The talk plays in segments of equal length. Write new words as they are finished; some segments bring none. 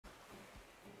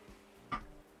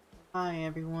Hi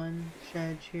everyone,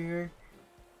 Shadge here.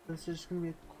 This is just gonna be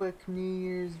a quick New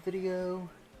Year's video.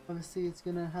 Obviously it's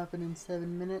gonna happen in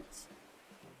 7 minutes.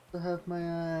 I'll have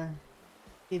my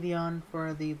TV on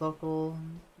for the local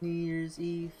New Year's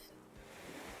Eve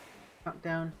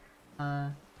countdown.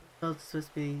 So it's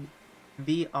supposed to be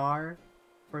VR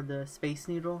for the Space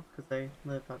Needle, because I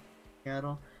live up in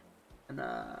Seattle. And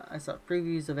I saw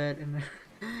previews of it and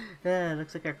yeah, it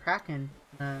looks like a Kraken.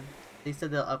 They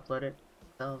said they'll upload it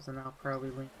themselves and I'll probably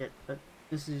link it, but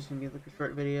this is just gonna be like a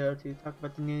short video to talk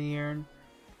about the new year and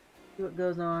see what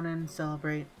goes on and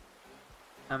celebrate.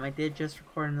 I did just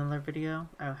record another video.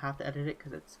 I'll have to edit it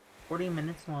because it's 40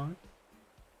 minutes long.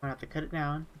 I'm gonna have to cut it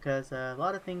down because a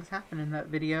lot of things happen in that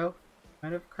video. I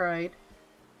might have cried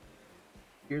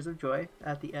tears of joy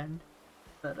at the end,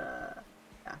 but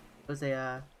yeah, it was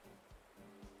a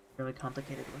really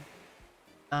complicated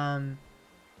one.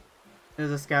 It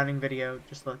was a scouting video,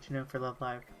 just to let you know, for Love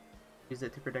Live. Use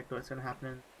it to predict what's gonna happen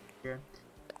in the year.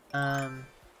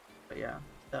 But yeah,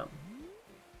 so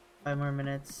 5 more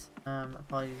minutes.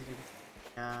 Apologies if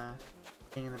you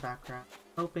thing in the background.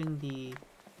 Hoping the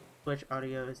Twitch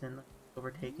audio isn't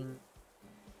overtaking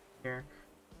here.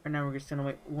 Right now we're just gonna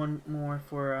wait one more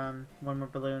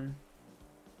balloon,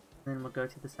 and then we'll go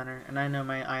to the center. And I know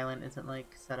my island isn't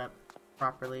like set up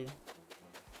properly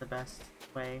the best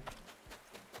way,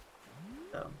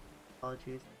 so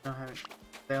apologies. I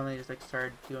only just like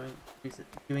started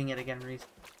doing it again recently.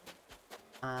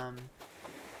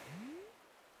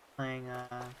 Playing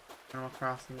Animal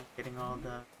Crossing, getting all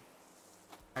the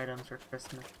items for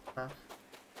Christmas stuff.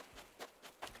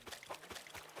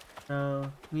 So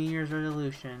New Year's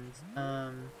resolutions: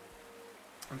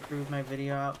 improve my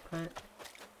video output,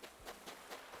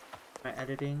 my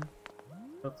editing,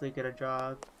 hopefully get a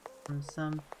job from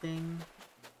something.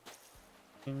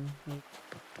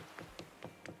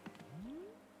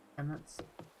 I'm not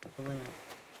pulling it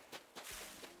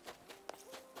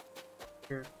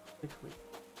here quickly.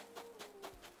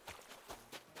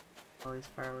 All these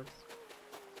fireworks.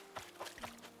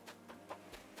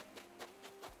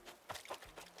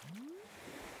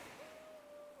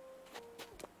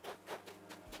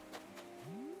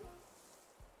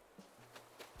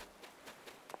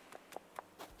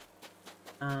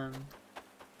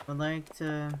 Would like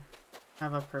to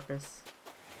have a purpose.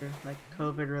 Like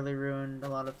COVID really ruined a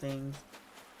lot of things.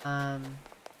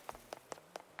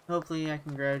 Hopefully I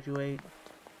can graduate,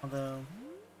 although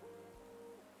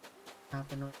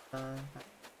happen with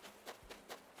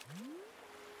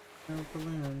no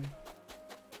balloon.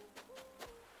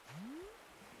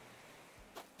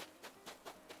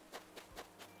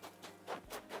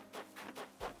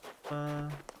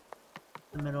 The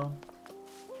middle.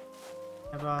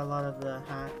 I bought a lot of the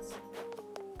hats.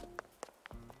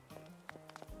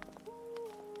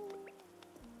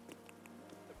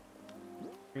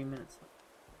 Three minutes left.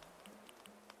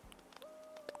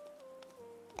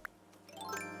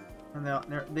 And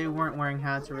they weren't wearing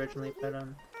hats originally, but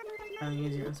I'm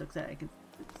using them so that I can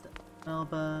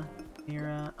Elba,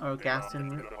 Mira, or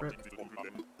Gaston Rip.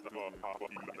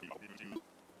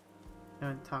 I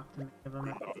haven't talked to any of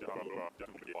them.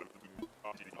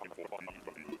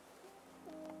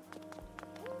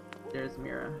 There's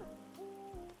Mira.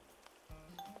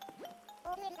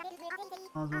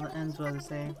 All's well that ends well, to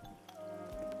say.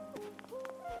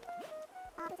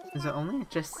 Is it only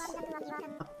just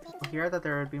up here? I thought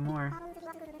there would be more.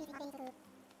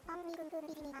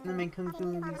 The main Kung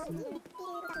Fu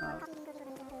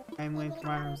I'm waiting for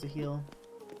my arms to heal.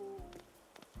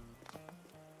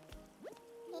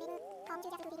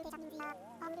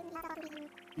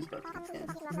 He's about to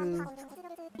get moved.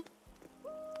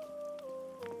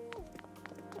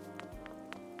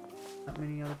 Not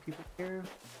many other people here.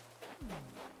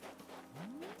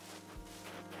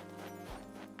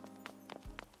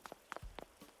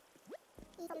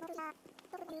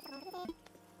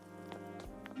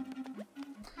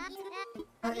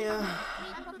 Yeah.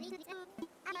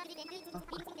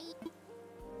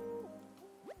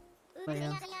 But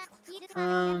yeah.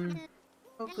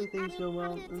 Hopefully things go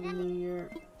well in the new year.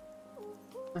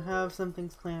 I have some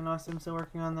things planned. Also, I'm still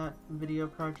working on that video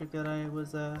project that I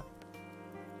was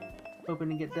hoping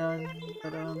to get done,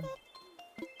 but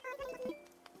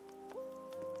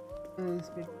it's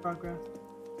big progress.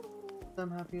 So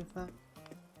I'm happy with that.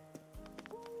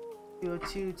 Go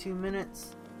 2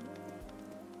 minutes.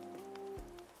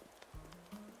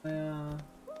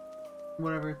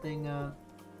 Whatever thing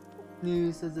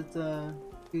news says it's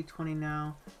 2:20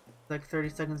 now. It's like 30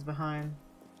 seconds behind.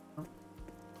 Oh.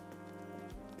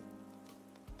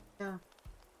 Yeah.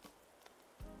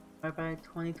 Bye bye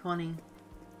 2020.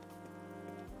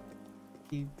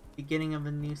 Be beginning of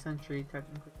a new century,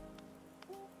 technically.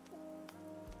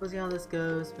 We'll see how this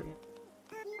goes, but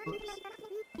yeah. Oops.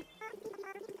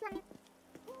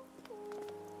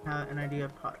 An idea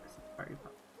of party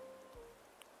pop.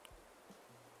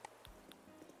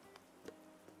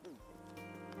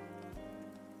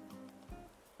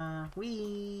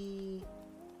 Wee.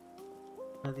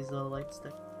 Oh, these little light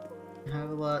sticks. I have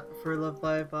a lot for Love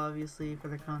Live, obviously, for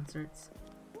the concerts.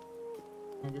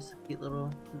 And just a cute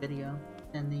little video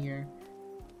in the year.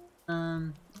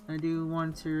 I do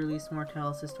want to release more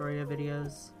Tales Historia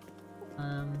videos.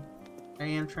 I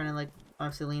am trying to, like,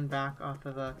 obviously lean back off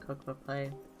of a Cocoa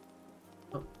Play.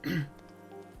 Oh,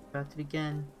 about to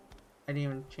begin. I didn't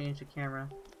even change the camera.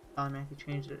 Automatically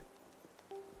changed it.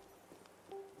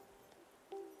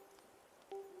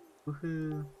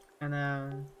 Woohoo!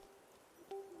 And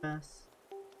best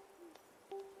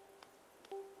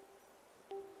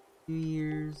New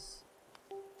Year's.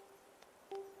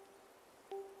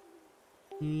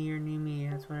 New Year, new me.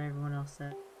 That's what everyone else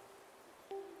said.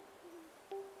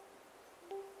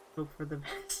 Hope for the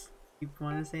best. You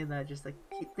want to say that, just like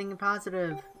keep thinking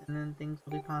positive, and then things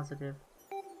will be positive.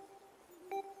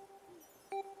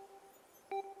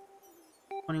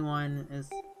 21 is,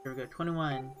 here we go,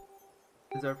 21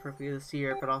 is our birthday this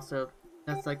year, but also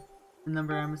that's like the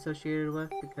number I'm associated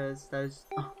with because that was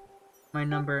my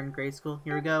number in grade school.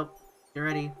 Here we go. Get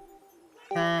ready.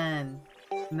 10,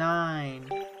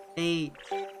 9, 8,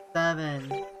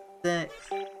 7, 6,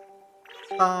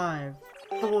 5,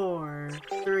 4,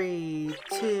 3,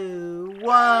 2,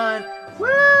 1. Woo!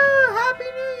 Happy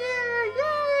New Year!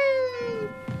 Yay!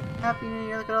 Happy New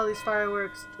Year! Look at all these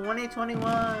fireworks.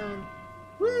 2021.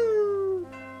 Woo!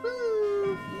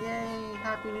 Woo! Yay!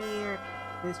 Happy New Year!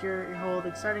 This year hold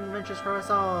exciting adventures for us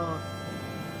all.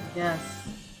 Yes.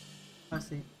 Let's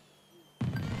see.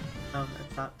 Oh,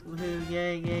 it stopped. Woohoo!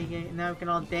 Yay! Yay! Yay! Now we can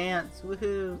all dance.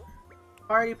 Woohoo!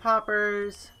 Party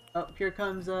poppers! Oh, here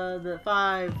comes the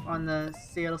 5 on the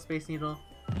Seattle Space Needle.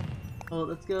 Oh,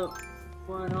 let's go.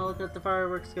 One, oh, look at the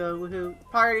fireworks go. Woohoo!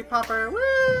 Party popper!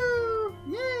 Woo!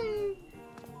 Yay!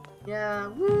 Yeah,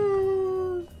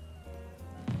 woo!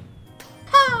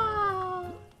 Ha!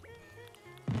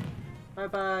 Bye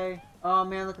bye. Oh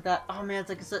man, look at that. Oh man,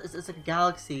 it's like a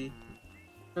galaxy.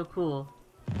 So cool.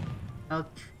 I'll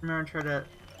remember to try to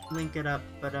link it up,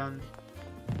 but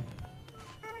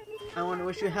I want to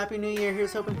wish you a Happy New Year.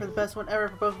 Here's hoping for the best one ever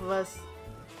for both of us.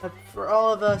 For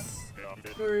all of us,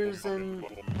 viewers and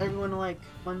everyone like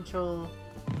Munchel.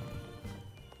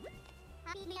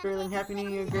 Sterling, Happy New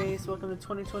Year, Grace. Welcome to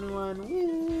 2021.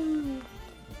 Woo!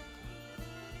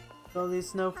 All these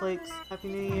snowflakes. Happy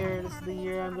New Year. This is the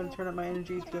year I'm going to turn up my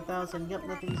energy to 1,000. Yep,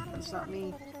 nothing's going to stop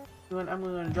me. I'm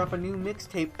going to drop a new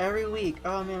mixtape every week.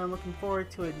 Oh man, I'm looking forward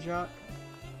to it, Jock.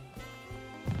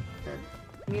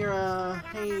 Mira,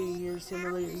 hey, you're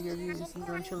similar. You're using some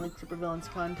like supervillains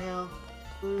Contail.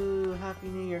 Ooh, Happy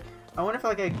New Year. I wonder if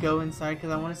like I go inside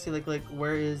because I want to see like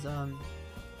where is like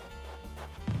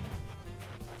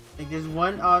there's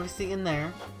one obviously in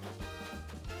there,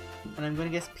 and I'm gonna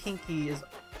guess Pinky is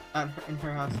in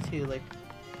her house too. Like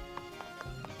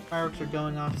fireworks are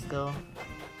going off still.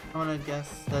 I want to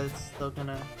guess that it's still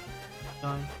gonna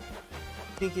going.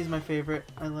 Pinky's my favorite.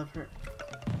 I love her.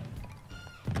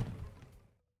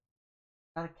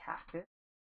 Not a cactus.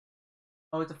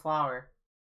 Oh, it's a flower.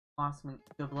 Awesome.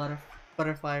 A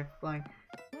butterfly flying.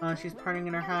 Oh, she's partying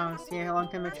in her house. Yeah, long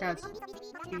time no chats.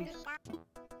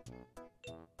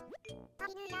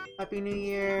 Happy New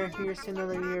Year. Here's to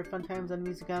another year. Fun times on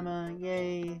Mizugama.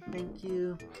 Yay. Thank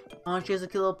you. Oh, she has a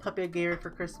cute little puppy I gave her for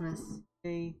Christmas.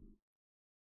 Yay.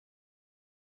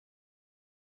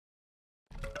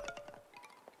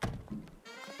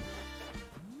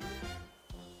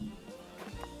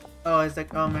 Oh, I was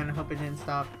like, oh man, I hope it didn't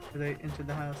stop because I entered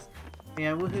the house. But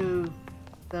yeah, woohoo!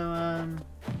 So,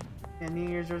 yeah, New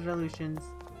Year's resolutions.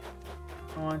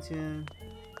 I want to...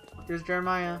 There's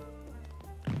Jeremiah.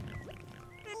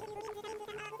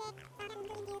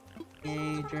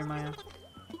 Yay, Jeremiah.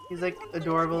 He's like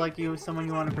adorable, like you, someone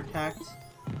you want to protect.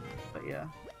 But yeah.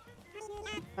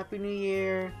 Happy New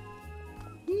Year!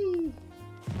 Whee!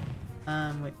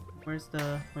 Wait, where's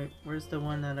the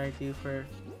one that I do for...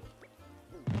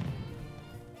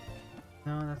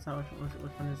 No, that's not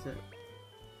which one is it?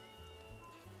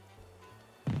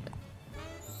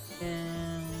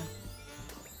 Yeah.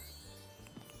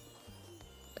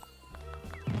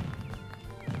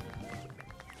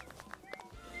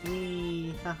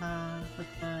 Wee, haha, look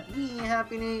at that. Wee,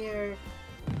 Happy New Year!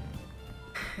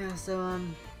 Yeah, so,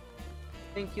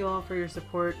 thank you all for your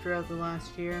support throughout the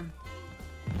last year.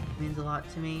 It means a lot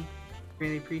to me.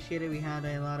 Really appreciate it. We had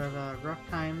a lot of rough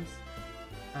times.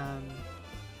 I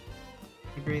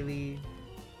greatly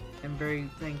am very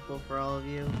thankful for all of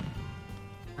you.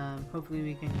 Hopefully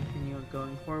we can continue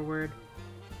going forward.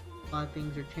 A lot of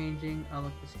things are changing. I'll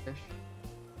look this fish.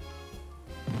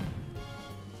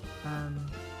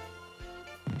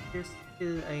 Here's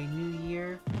to a new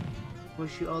year.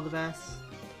 Wish you all the best.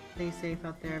 Stay safe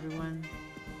out there, everyone.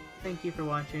 Thank you for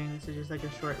watching. This is just like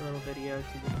a short little video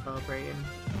to just celebrate and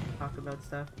talk about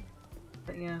stuff.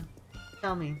 But yeah,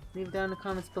 tell me. Leave down in the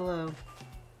comments below.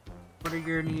 What are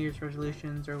your New Year's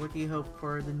resolutions, or what do you hope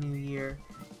for the new year?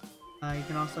 You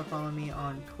can also follow me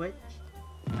on Twitch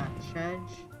at Shedge.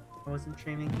 I wasn't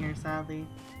streaming here, sadly.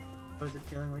 I wasn't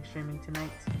feeling like streaming tonight,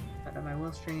 but I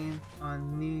will stream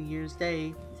on New Year's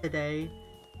Day today,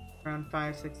 around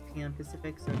 5-6 p.m.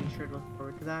 Pacific, so be sure to look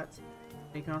forward to that.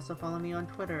 You can also follow me on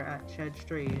Twitter at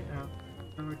Shedge3.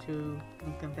 Remember to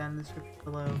link them down in the description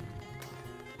below.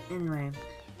 Anyway,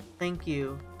 thank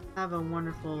you. Have a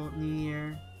wonderful new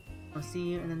year. I'll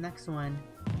see you in the next one.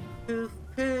 Poof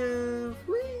poof!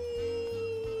 Whee!